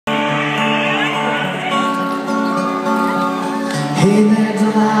Hey there,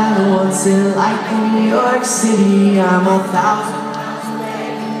 Delilah, what's it like in New York City? I'm 1,000 miles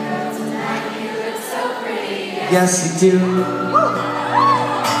away, girl, tonight you look so pretty. Yes, you do.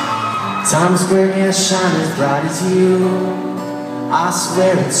 Times Square can't shine as bright as you. I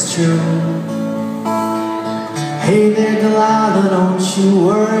swear it's true. Hey there, Delilah, don't you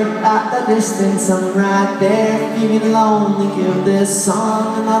worry about the distance. I'm right there. If you get lonely, give this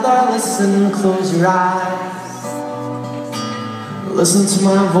song another listen. Close your eyes. Listen to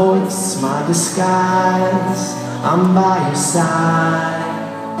my voice, my disguise. I'm by your side.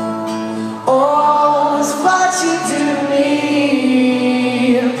 Oh, it's what you do to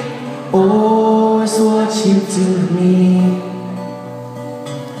me. Oh, it's what you do to me.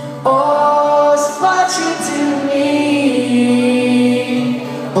 Oh, it's what you do to me.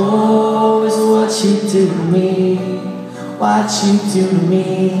 Oh, it's what you do to me. What you do to me.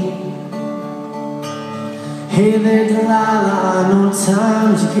 Hey there, Delilah, I know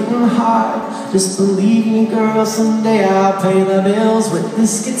times are getting hard. Just believe me, girl, someday I'll pay the bills. With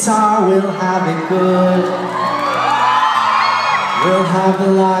this guitar, we'll have it good. We'll have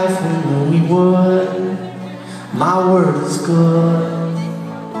the life we knew we would. My word is good.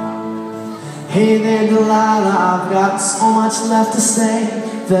 Hey there, Delilah, I've got so much left to say.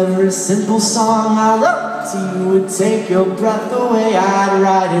 If every simple song I wrote to you would take your breath away, I'd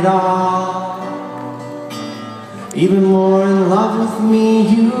write it all. Even more in love with me,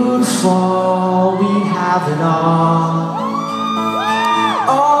 you'd fall. We'd have it all.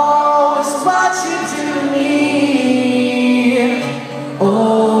 Oh, it's what you do to me.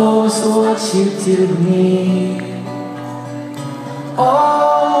 Oh, it's what you do to me.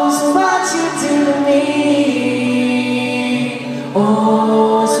 Oh, it's what you do to me.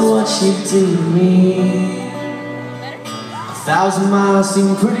 Oh, it's what you do to me. 1,000 miles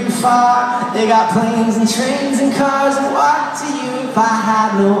seem pretty far. They got planes and trains and cars. And what to you if I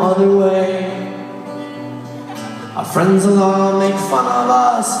had no other way? Our friends will all make fun of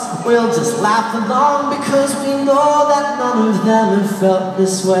us. We'll just laugh along because we know that none of them have felt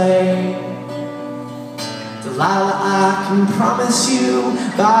this way. Delilah, I can promise you,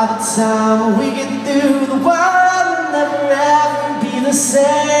 by the time we get through, the world will never ever be the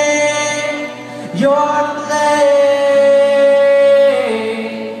same. You're to blame.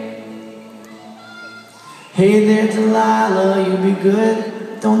 Hey there, Delilah, you'll be good.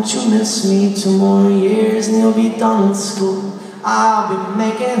 Don't you miss me? 2 more years and you'll be done with school. I'll be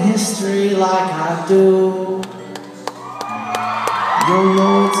making history like I do. You'll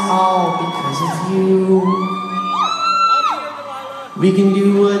know it's all because of you. We can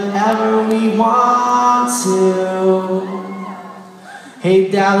do whatever we want to. Hey,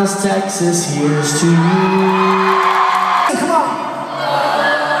 Dallas, Texas, here's to you. Come on.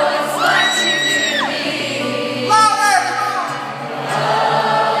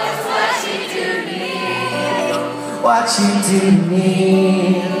 What you do to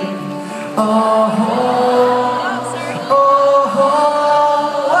me, oh.